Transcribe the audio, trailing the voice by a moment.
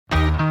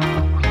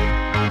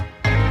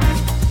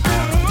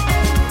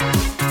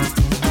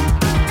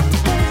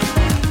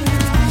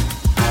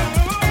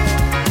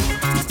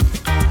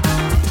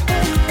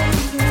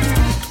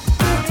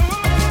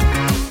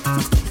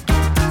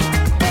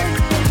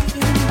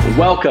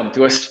Welcome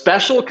to a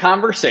special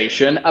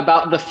conversation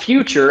about the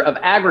future of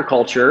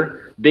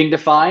agriculture being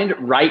defined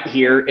right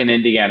here in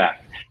Indiana.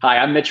 Hi,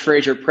 I'm Mitch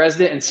Frazier,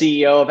 President and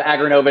CEO of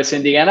AgriNovus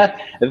Indiana,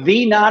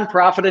 the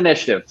nonprofit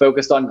initiative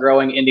focused on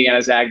growing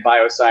Indiana's ag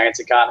bioscience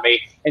economy,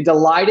 and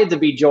delighted to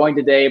be joined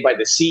today by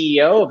the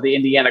CEO of the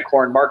Indiana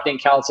Corn Marketing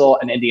Council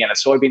and Indiana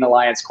Soybean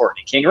Alliance,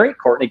 Courtney Kingery.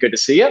 Courtney, good to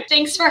see you.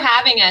 Thanks for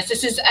having us.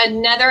 This is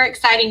another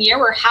exciting year.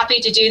 We're happy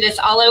to do this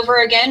all over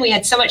again. We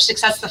had so much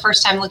success the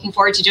first time, looking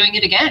forward to doing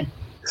it again.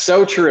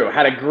 So true.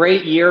 Had a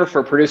great year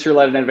for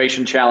Producer-Led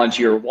Innovation Challenge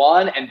year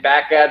one, and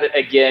back at it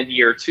again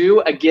year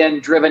two,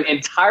 again driven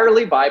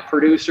entirely by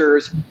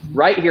producers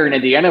right here in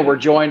Indiana. We're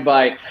joined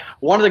by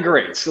one of the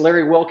greats,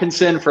 Larry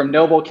Wilkinson from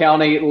Noble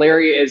County.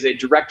 Larry is a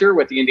director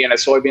with the Indiana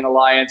Soybean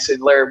Alliance.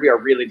 And Larry, we are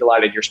really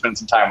delighted you're spending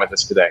some time with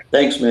us today.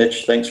 Thanks,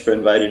 Mitch. Thanks for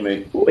inviting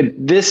me.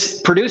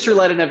 This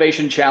Producer-Led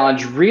Innovation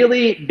Challenge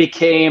really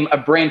became a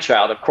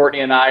brainchild of Courtney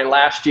and I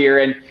last year.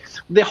 And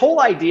the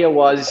whole idea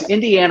was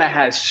Indiana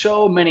has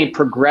so many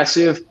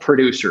progressive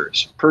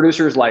producers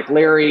like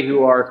Larry,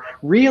 who are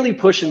really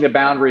pushing the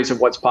boundaries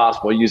of what's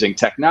possible using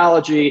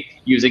technology,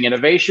 using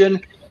innovation,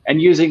 and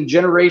using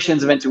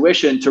generations of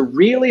intuition to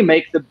really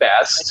make the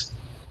best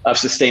of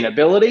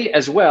sustainability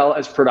as well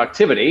as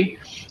productivity.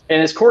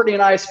 And as Courtney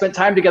and I spent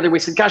time together, we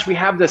said, gosh, we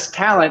have this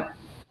talent,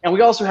 and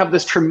we also have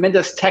this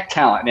tremendous tech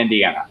talent in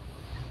Indiana.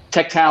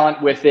 Tech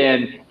talent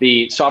within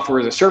the software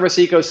as a service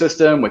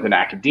ecosystem, within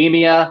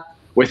academia,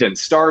 within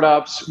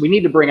startups. We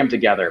need to bring them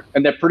together.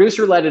 And the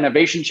Producer-Led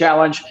Innovation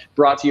Challenge,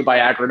 brought to you by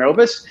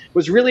AgriNovus,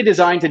 was really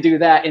designed to do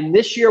that. And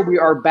this year we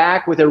are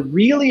back with a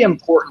really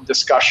important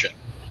discussion,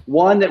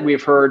 one that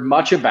we've heard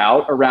much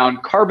about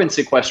around carbon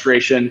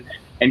sequestration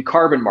and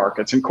carbon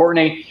markets. And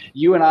Courtney,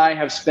 you and I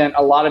have spent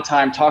a lot of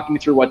time talking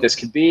through what this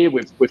could be.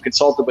 We've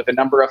consulted with a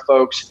number of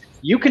folks.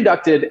 You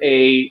conducted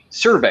a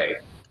survey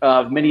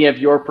of many of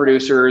your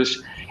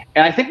producers,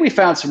 and I think we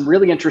found some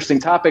really interesting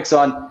topics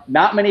on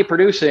not many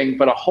producing,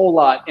 but a whole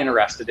lot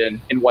interested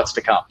in what's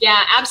to come.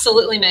 Yeah,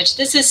 absolutely, Mitch.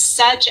 This is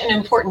such an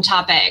important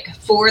topic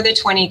for the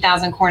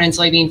 20,000 corn and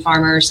soybean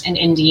farmers in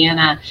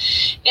Indiana.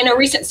 In a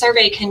recent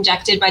survey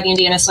conducted by the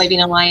Indiana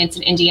Soybean Alliance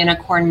and Indiana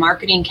Corn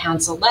Marketing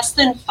Council, less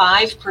than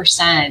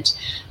 5%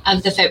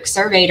 of the folks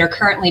surveyed are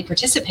currently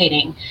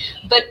participating,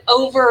 but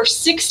over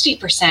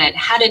 60%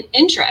 had an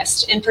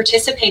interest in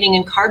participating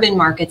in carbon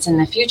markets in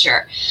the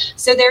future.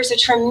 So there's a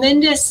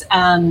tremendous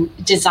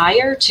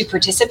desire to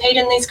participate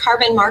in these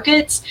carbon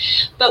markets,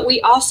 but we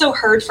also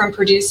heard from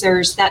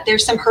producers that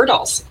there's some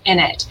hurdles in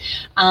it.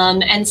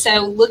 And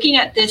so looking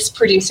at this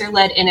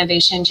Producer-Led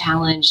Innovation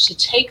Challenge to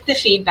take the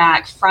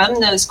feedback from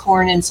those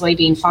corn and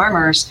soybean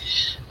farmers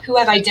who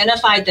have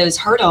identified those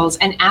hurdles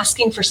and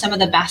asking for some of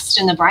the best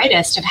and the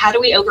brightest of how do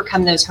we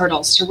overcome those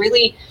hurdles to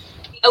really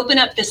open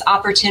up this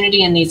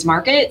opportunity in these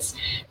markets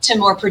to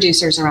more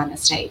producers around the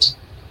state.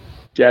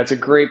 Yeah, it's a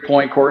great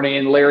point, Courtney.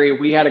 And Larry,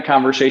 we had a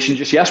conversation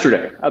just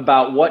yesterday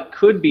about what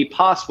could be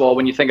possible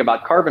when you think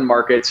about carbon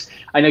markets.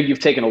 I know you've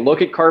taken a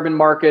look at carbon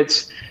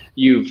markets.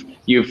 You've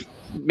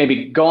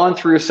maybe gone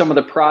through some of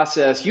the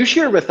process. You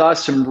shared with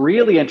us some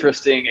really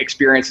interesting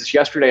experiences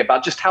yesterday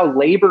about just how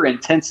labor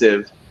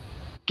intensive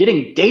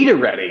getting data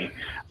ready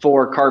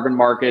for carbon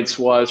markets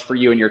was for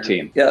you and your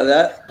team. Yeah,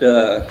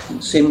 that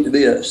seemed to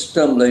be a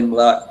stumbling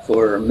block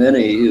for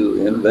many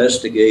who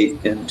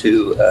investigate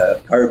into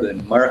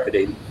carbon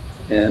marketing.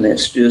 And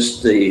it's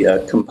just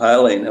the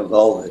compiling of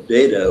all the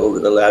data over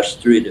the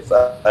last 3 to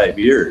 5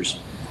 years.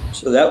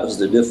 So that was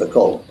the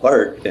difficult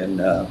part in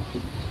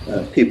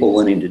people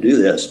wanting to do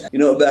this. You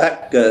know,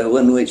 back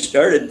when we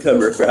started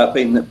cover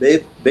cropping,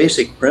 the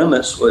basic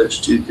premise was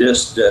to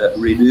just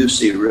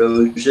reduce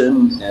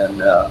erosion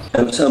and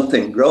have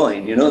something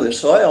growing. You know, the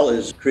soil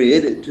is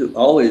created to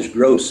always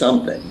grow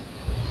something.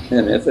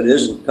 And if it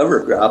isn't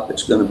cover crop,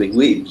 it's going to be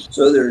weeds.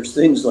 So there's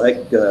things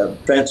like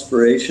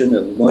transpiration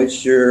of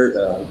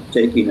moisture,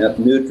 taking up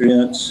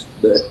nutrients,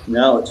 but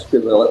now it's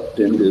developed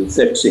into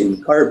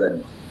fixing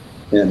carbon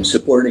and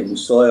supporting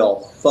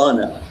soil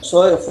fauna.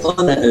 Soil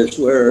fauna is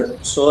where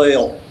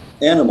soil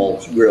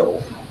animals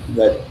grow,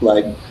 that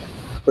like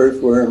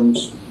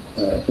earthworms,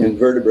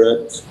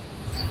 invertebrates,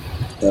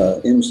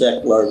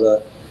 insect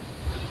larvae.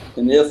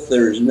 And if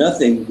there's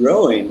nothing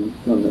growing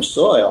on the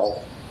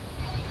soil,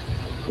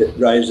 it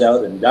dries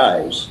out and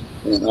dies.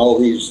 And all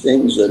these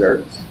things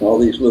all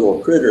these little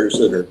critters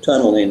that are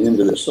tunneling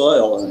into the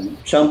soil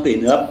and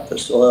chumping up the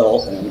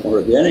soil and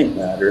organic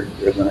matter,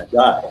 they're going to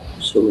die.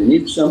 So we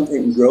need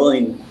something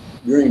growing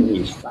during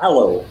the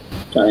fallow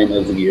time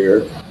of the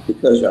year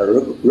because our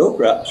row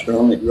crops are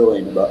only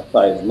growing about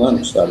 5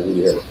 months out of the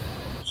year.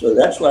 So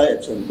that's why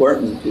it's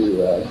important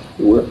to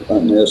work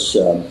on this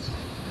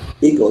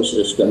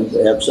ecosystem,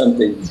 to have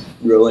something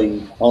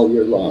growing all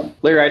year long.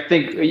 Larry, I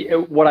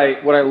think what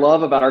I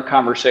love about our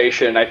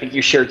conversation, I think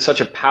you shared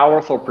such a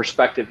powerful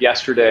perspective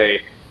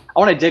yesterday. I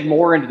want to dig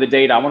more into the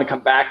data. I want to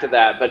come back to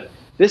that. But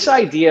this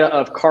idea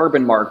of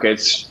carbon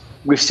markets,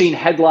 we've seen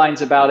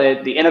headlines about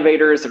it. The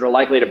innovators that are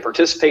likely to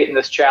participate in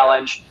this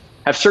challenge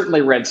have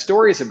certainly read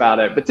stories about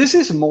it. But this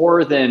is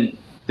more than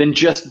than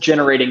just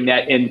generating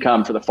net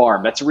income for the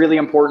farm. That's a really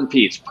important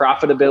piece.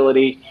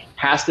 Profitability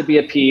has to be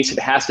a piece. It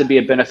has to be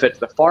a benefit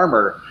to the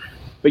farmer.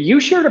 But you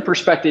shared a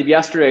perspective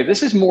yesterday.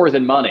 This is more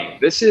than money.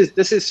 This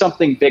is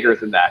something bigger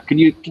than that. Can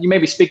you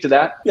maybe speak to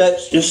that? Yeah,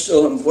 it's just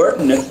so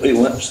important if we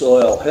want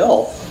soil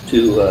health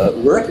to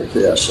work at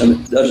this.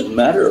 And it doesn't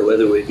matter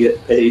whether we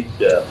get paid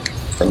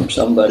from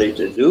somebody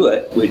to do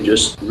it. We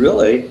just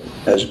really,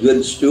 as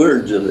good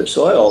stewards of the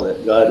soil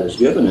that God has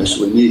given us,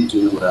 we need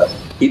to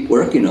keep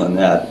working on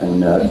that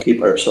and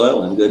keep our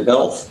soil in good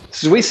health.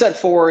 So we set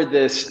forward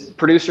this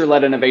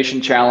producer-led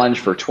innovation challenge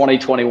for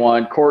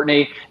 2021.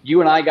 Courtney, you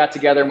and I got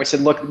together and we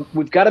said, look,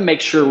 we've got to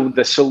make sure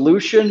the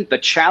solution, the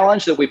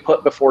challenge that we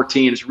put before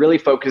teams really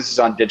focuses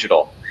on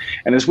digital.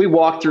 And as we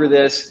walk through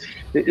this,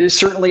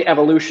 certainly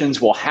evolutions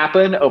will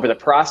happen over the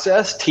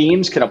process.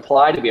 Teams can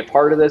apply to be a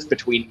part of this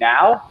between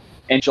now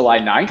and July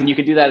 9th. And you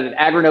can do that at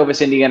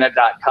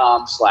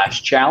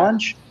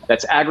agrinovusindiana.com/challenge.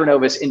 That's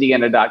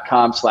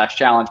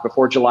agrinovusindiana.com/challenge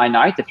before July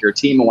 9th if you're a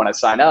team and want to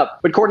sign up.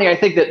 But Courtney, I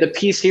think that the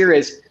piece here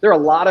is there are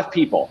a lot of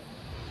people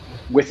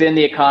within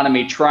the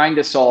economy trying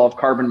to solve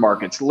carbon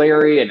markets.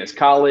 Larry and his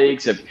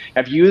colleagues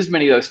have used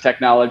many of those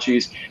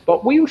technologies.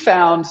 But we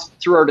found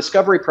through our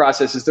discovery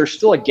processes, there's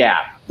still a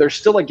gap. There's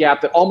still a gap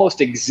that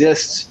almost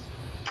exists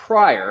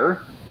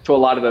prior to a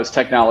lot of those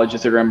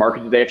technologies that are in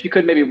market today. If you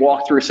could maybe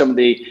walk through some of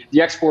the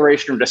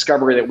exploration or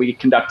discovery that we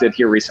conducted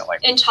here recently.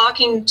 In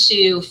talking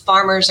to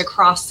farmers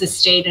across the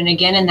state, and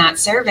again in that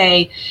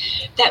survey,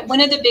 that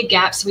one of the big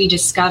gaps we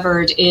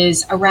discovered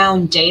is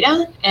around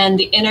data and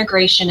the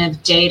integration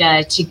of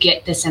data to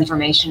get this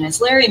information. As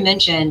Larry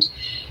mentioned,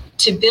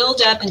 to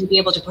build up and to be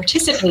able to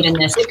participate in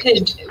this, it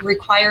could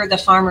require the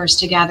farmers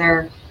to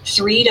gather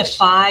 3 to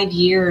 5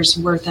 years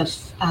worth of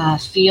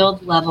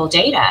field level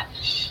data.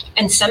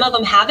 And some of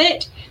them have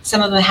it.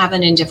 Some of them have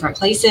it in different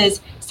places.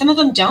 Some of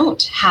them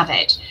don't have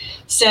it.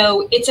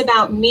 So it's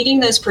about meeting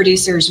those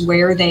producers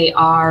where they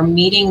are,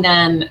 meeting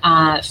them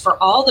for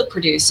all the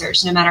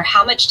producers, no matter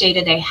how much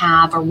data they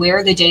have or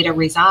where the data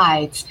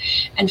resides,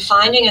 and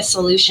finding a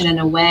solution in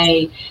a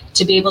way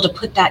to be able to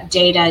put that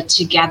data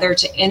together,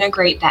 to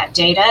integrate that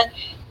data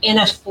in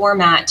a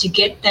format to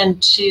get them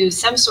to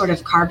some sort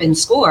of carbon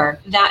score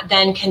that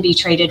then can be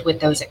traded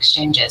with those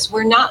exchanges.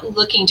 We're not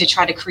looking to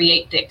try to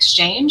create the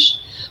exchange.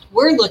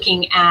 We're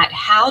looking at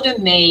how to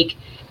make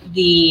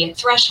the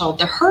threshold,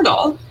 the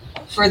hurdle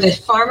for the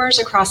farmers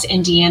across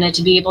Indiana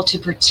to be able to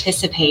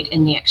participate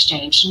in the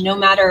exchange, no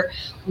matter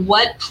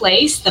what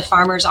place the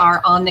farmers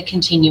are on the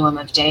continuum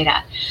of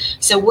data.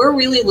 So we're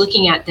really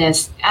looking at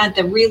this at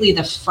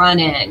the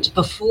front end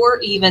before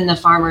even the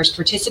farmers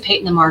participate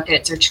in the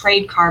markets or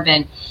trade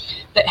carbon.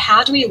 But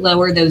how do we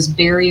lower those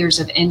barriers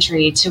of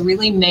entry to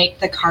really make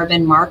the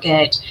carbon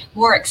market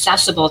more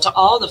accessible to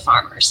all the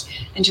farmers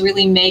and to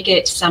really make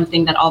it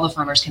something that all the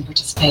farmers can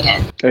participate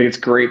in? I think it's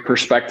great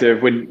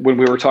perspective. When we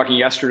were talking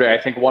yesterday, I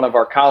think one of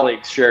our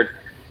colleagues shared,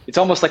 it's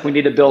almost like we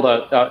need to build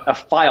a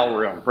file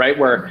room, right?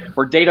 Where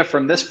data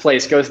from this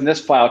place goes in this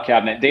file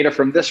cabinet, data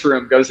from this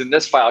room goes in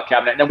this file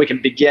cabinet, and then we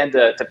can begin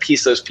to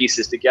piece those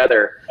pieces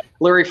together.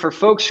 Larry, for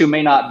folks who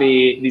may not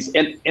be these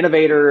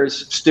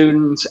innovators,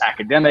 students,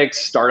 academics,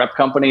 startup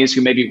companies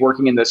who may be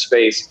working in this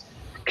space,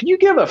 can you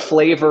give a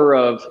flavor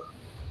of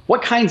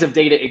what kinds of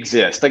data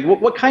exist? Like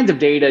what kinds of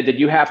data did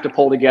you have to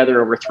pull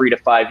together over 3 to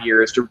 5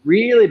 years to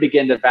really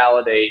begin to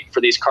validate for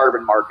these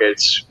carbon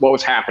markets what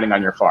was happening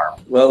on your farm?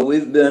 Well,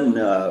 we've been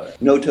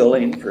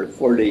no-tilling for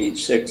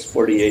 46,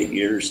 48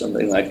 years,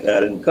 something like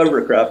that, and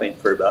cover cropping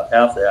for about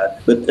half that.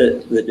 But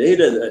the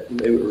data that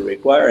they were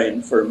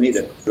requiring for me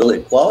to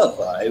really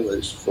qualify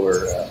was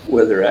for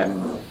whether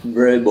I'm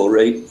variable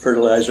rate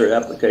fertilizer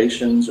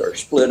applications or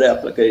split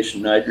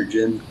application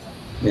nitrogen,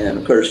 and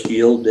of course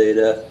yield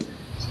data.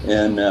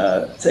 And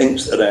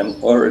things that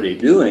I'm already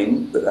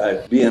doing,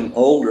 but being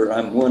older,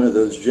 I'm one of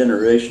those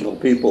generational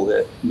people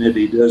that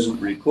maybe doesn't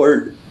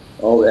record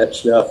all that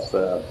stuff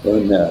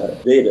on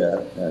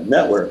data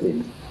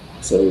networking.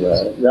 So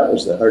that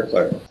was the hard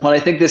part. Well, I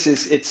think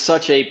it's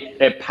such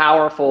a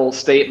powerful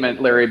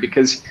statement, Larry,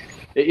 because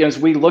as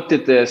we looked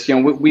at this,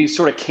 we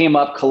sort of came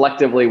up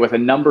collectively with a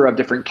number of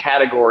different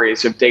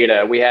categories of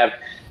data. We have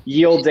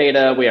yield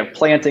data, we have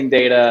planting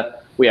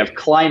data, we have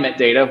climate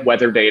data,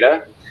 weather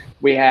data.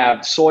 We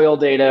have soil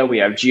data, we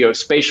have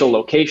geospatial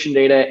location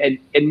data,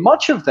 and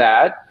much of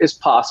that is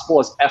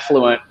possible as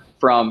effluent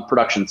from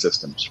production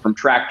systems, from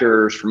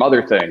tractors, from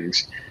other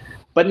things.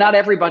 But not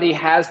everybody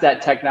has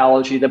that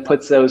technology that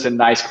puts those in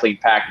nice, clean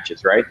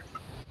packages, right?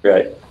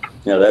 Right.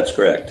 Yeah, that's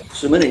correct.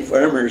 So many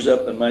farmers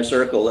up in my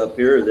circle up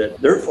here that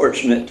they're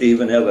fortunate to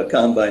even have a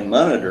combine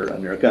monitor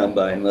on their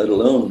combine, let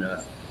alone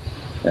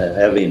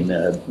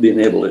being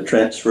able to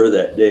transfer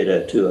that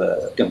data to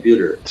a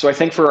computer. So I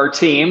think for our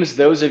teams,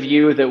 those of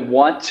you that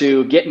want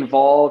to get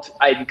involved,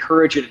 I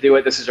encourage you to do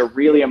it. This is a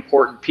really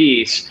important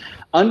piece.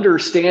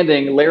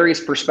 Understanding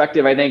Larry's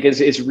perspective, I think,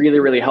 is really,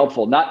 really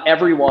helpful. Not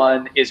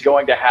everyone is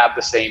going to have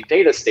the same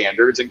data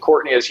standards. And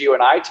Courtney, as you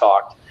and I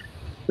talked,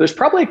 there's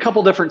probably a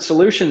couple different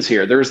solutions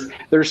here.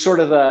 There's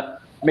sort of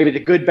maybe the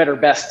good, better,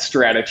 best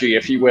strategy,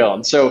 if you will.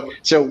 And so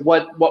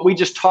what we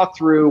just talked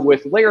through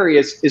with Larry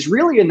is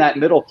really in that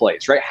middle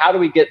place, right? How do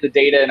we get the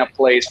data in a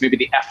place, maybe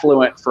the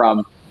effluent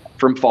from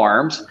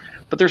farms?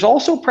 But there's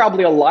also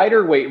probably a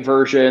lighter weight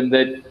version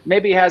that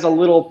maybe has a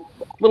little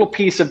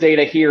piece of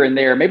data here and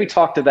there. Maybe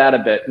talk to that a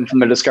bit and from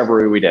the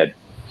discovery we did.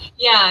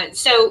 Yeah.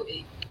 So,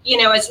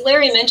 as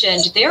Larry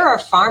mentioned, there are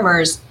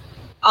farmers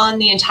on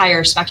the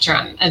entire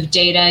spectrum of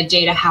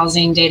data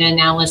housing, data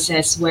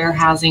analysis,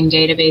 warehousing,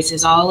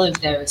 databases, all of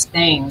those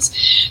things.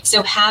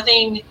 So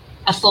having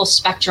a full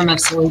spectrum of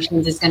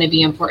solutions is going to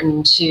be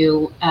important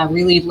to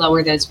really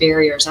lower those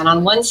barriers. And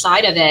on one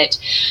side of it,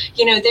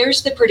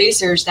 there's the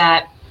producers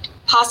that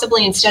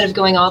possibly instead of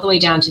going all the way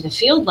down to the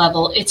field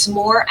level, it's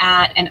more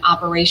at an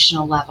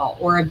operational level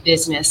or a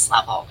business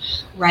level,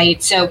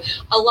 right? So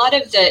a lot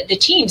of the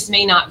teams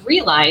may not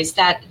realize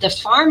that the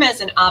farm as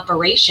an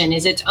operation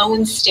is its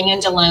own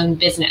standalone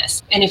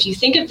business. And if you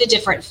think of the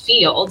different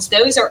fields,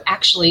 those are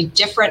actually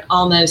different,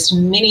 almost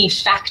mini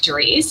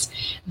factories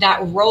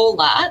that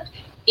roll up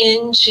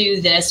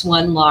into this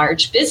one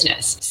large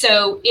business.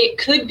 So it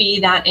could be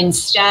that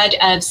instead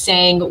of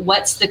saying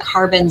what's the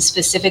carbon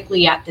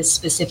specifically at this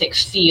specific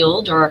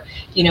field, or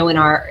in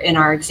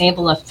our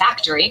example of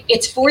factory,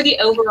 it's for the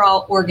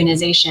overall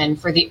organization,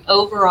 for the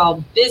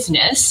overall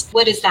business.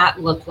 What does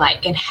that look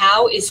like, and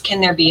can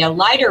there be a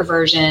lighter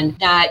version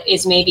that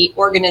is maybe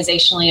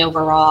organizationally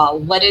overall?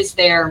 What is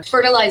their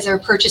fertilizer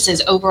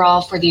purchases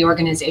overall for the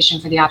organization,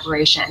 for the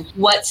operation?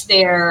 What's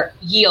their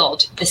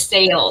yield, the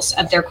sales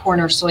of their corn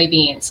or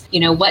soybeans?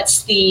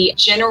 What's the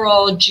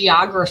general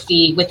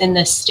geography within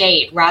the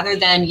state, rather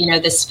than,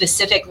 the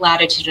specific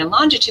latitude and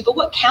longitude, but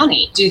what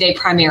county do they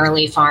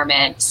primarily farm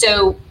in?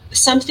 So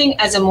something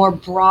as a more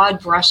broad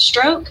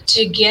brushstroke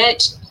to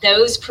get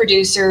those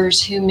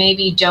producers who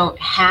maybe don't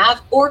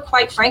have, or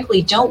quite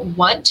frankly, don't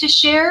want to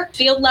share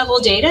field level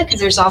data, because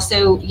there's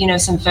also,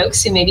 some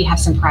folks who maybe have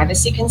some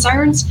privacy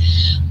concerns,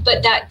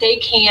 but that they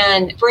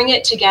can bring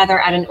it together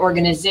at an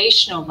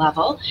organizational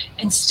level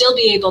and still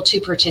be able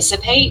to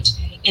participate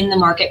in the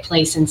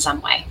marketplace in some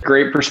way.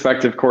 Great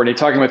perspective, Courtney.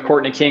 Talking with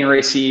Courtney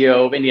Kingery,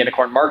 CEO of Indiana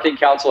Corn Marketing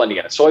Council,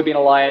 Indiana Soybean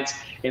Alliance,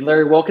 and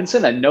Larry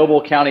Wilkinson, a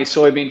Noble County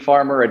soybean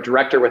farmer, a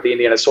director with the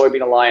Indiana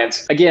Soybean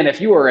Alliance. Again,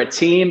 if you are a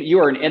team, you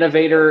are an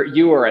innovator,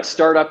 you are a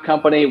startup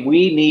company,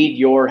 we need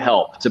your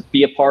help to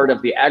be a part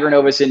of the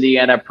AgriNovus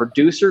Indiana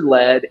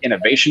Producer-Led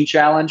Innovation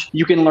Challenge.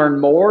 You can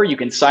learn more. You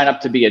can sign up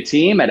to be a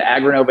team at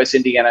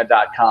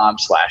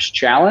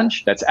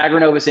agrinovusindiana.com/challenge. That's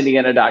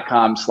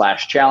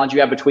agrinovusindiana.com/challenge. You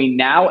have between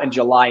now and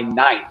July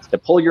 9th to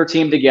pull your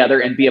team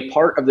together and be a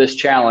part of this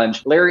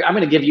challenge. Larry, I'm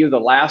going to give you the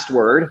last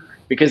word,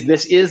 because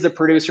this is the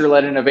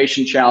Producer-Led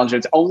Innovation Challenge.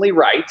 It's only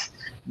right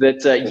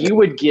that you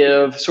would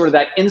give sort of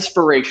that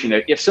inspiration.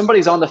 If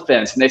somebody's on the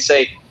fence and they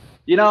say,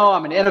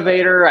 I'm an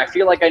innovator, I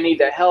feel like I need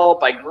to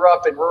help, I grew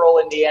up in rural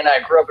Indiana, I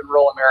grew up in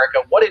rural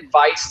America, what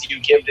advice do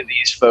you give to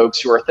these folks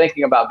who are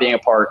thinking about being a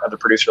part of the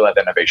Producer-Led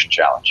Innovation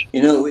Challenge?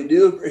 We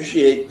do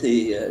appreciate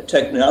the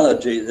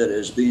technology that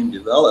is being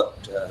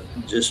developed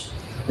just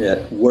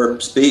at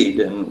warp speed,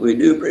 and we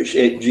do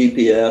appreciate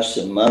GPS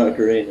and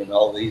monitoring, and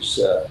all these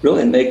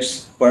really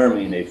makes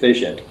farming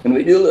efficient, and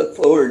we do look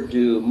forward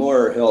to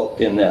more help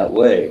in that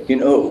way.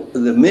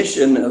 The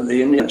mission of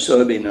the Indiana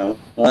Soybean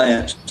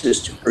Alliance is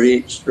to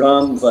create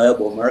strong,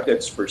 viable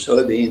markets for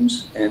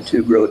soybeans and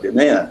to grow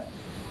demand.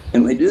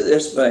 And we do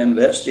this by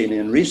investing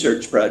in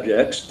research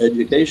projects,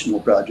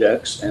 educational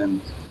projects, and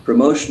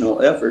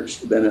promotional efforts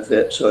to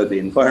benefit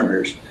soybean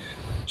farmers.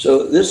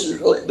 So this has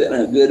really been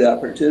a good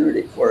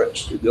opportunity for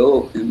us to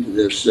go into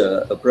this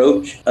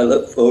approach. I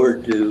look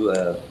forward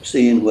to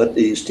seeing what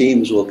these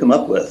teams will come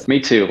up with.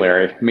 Me too,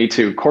 Larry. Me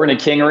too. Courtney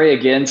Kingery,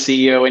 again,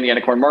 CEO, Indiana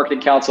Corn Marketing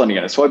Council,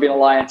 Indiana Soybean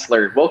Alliance.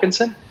 Larry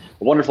Wilkinson,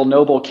 a wonderful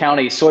Noble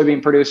County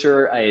soybean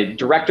producer, a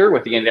director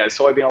with the Indiana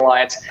Soybean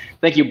Alliance.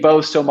 Thank you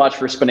both so much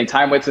for spending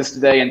time with us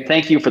today, and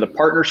thank you for the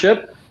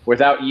partnership.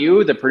 Without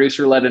you, the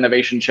Producer-Led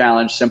Innovation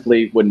Challenge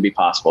simply wouldn't be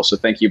possible. So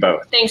thank you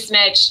both. Thanks,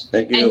 Mitch.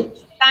 Thank you. And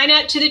sign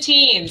up to the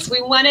teams.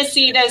 We want to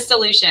see those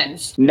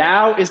solutions.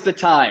 Now is the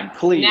time,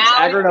 please.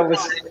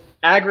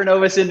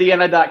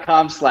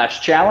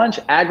 agrinovusindiana.com/challenge,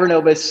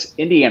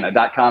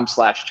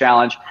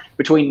 agrinovusindiana.com/challenge.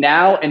 Between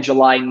now and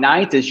July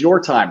 9th is your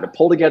time to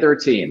pull together a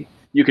team.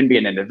 You can be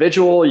an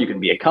individual, you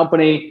can be a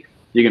company,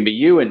 you can be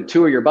you and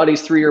 2 of your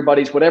buddies, 3 of your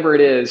buddies, whatever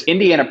it is.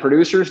 Indiana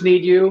producers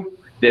need you.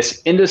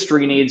 This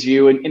industry needs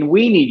you, and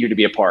we need you to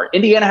be a part.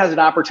 Indiana has an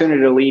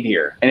opportunity to lead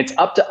here, and it's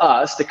up to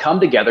us to come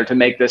together to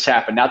make this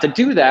happen. Now, to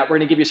do that, we're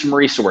going to give you some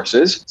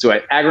resources. So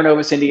at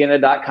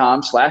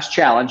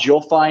agrinovusindiana.com/challenge,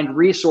 you'll find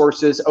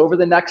resources over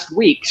the next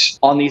weeks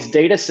on these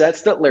data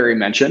sets that Larry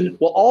mentioned.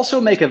 We'll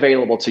also make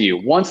available to you,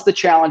 once the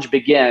challenge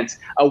begins,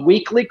 a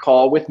weekly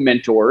call with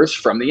mentors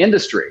from the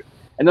industry.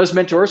 And those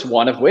mentors,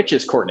 one of which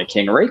is Courtney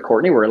Kingery.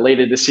 Courtney, we're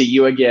elated to see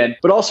you again.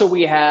 But also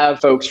we have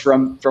folks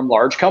from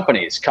large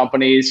companies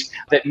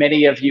that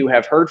many of you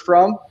have heard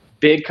from,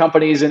 big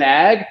companies in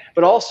ag,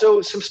 but also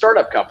some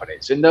startup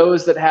companies, and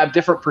those that have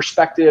different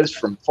perspectives,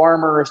 from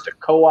farmers to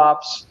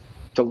co-ops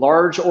to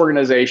large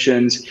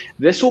organizations,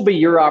 this will be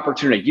your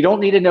opportunity. You don't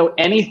need to know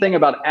anything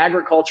about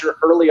agriculture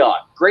early on.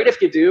 Great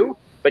if you do,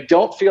 but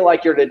don't feel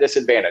like you're at a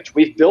disadvantage.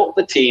 We've built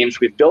the teams,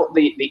 we've built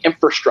the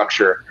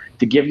infrastructure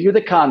to give you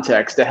the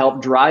context to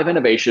help drive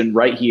innovation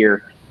right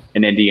here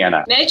in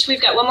Indiana. Mitch,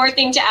 we've got one more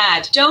thing to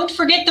add. Don't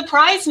forget the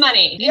prize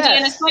money. Yes.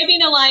 Indiana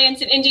Soybean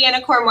Alliance and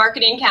Indiana Corn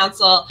Marketing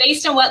Council,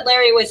 based on what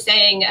Larry was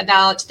saying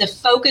about the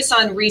focus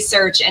on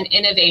research and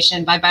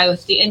innovation by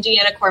both the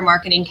Indiana Corn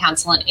Marketing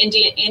Council and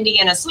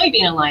Indiana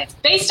Soybean Alliance.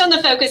 Based on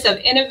the focus of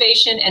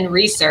innovation and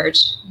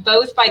research,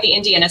 both by the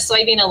Indiana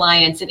Soybean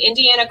Alliance and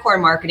Indiana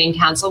Corn Marketing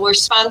Council, we're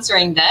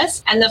sponsoring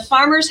this, and the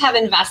farmers have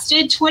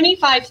invested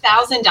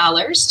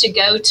 $25,000 to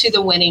go to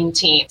the winning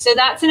team. So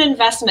that's an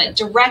investment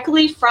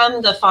directly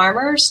from the farmers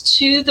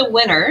to the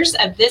winners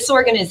of this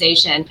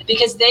organization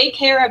because they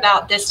care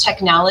about this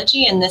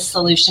technology and this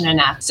solution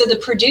enough. So the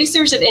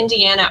producers of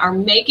Indiana are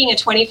making a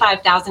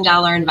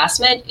 $25,000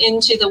 investment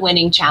into the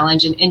winning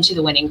challenge and into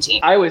the winning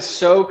team. I was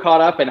so caught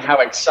up in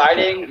how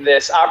exciting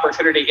this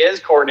opportunity is,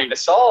 Courtney, to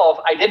solve.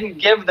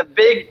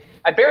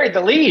 I buried the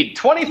lead,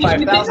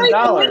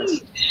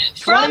 $25,000.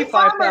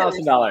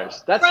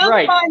 $25,000. That's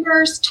right.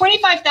 Farmers,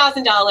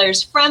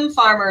 $25,000 from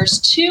farmers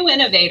to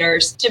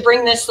innovators to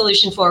bring this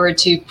solution forward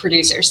to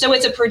producers. So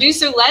it's a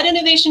producer-led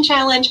innovation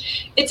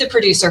challenge. It's a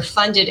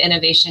producer-funded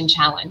innovation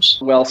challenge.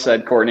 Well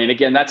said, Courtney. And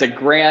again, that's a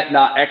grant,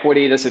 not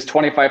equity. This is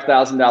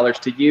 $25,000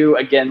 to you.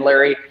 Again,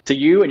 Larry, to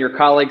you and your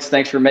colleagues,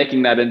 thanks for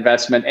making that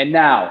investment. And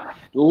now,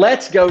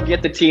 let's go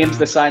get the teams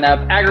to sign up.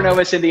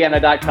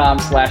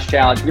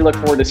 AgriNovusIndiana.com/challenge. We look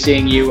forward to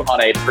seeing you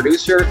on a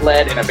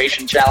producer-led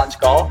innovation challenge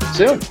call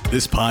soon.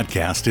 This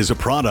podcast is a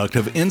product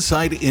of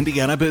Inside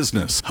Indiana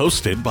Business,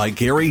 hosted by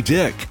Gary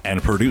Dick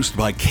and produced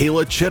by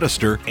Kayla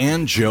Chittister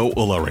and Joe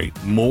Ullery.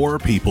 More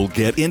people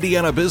get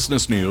Indiana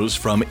business news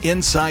from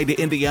Inside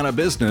Indiana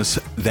Business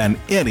than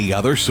any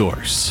other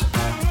source.